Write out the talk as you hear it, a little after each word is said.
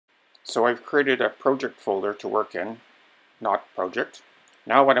So I've created a project folder to work in, Knot project.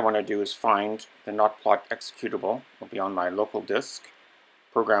 Now what I want to do is find the KnotPlot executable. It'll be on my local disk,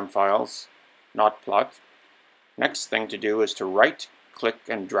 program files, KnotPlot. Next thing to do is to right click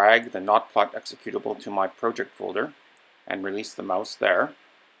and drag the KnotPlot executable to my project folder and release the mouse there.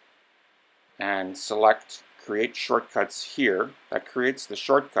 And select create shortcuts here. That creates the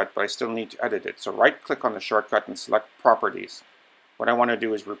shortcut, but I still need to edit it. So right click on the shortcut and select properties. What I want to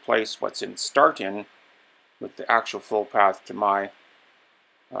do is replace what's in start in with the actual full path to my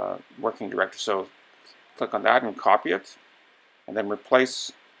working directory. So click on that and copy it, and then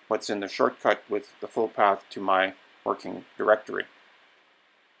replace what's in the shortcut with the full path to my working directory.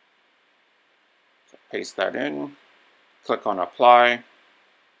 So paste that in, click on apply,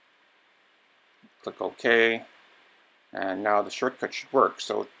 click OK, and now the shortcut should work.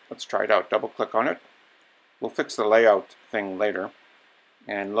 So let's try it out. Double click on it. We'll fix the layout thing later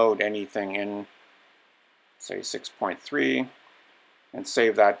and load anything in, say 6.3, and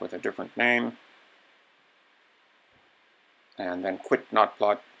save that with a different name, and then quit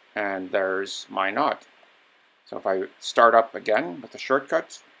KnotPlot, and there's my knot. So if I start up again with the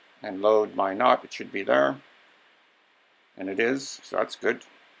shortcut and load my knot, it should be there, and it is, so that's good.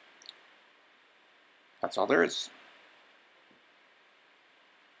 That's all there is.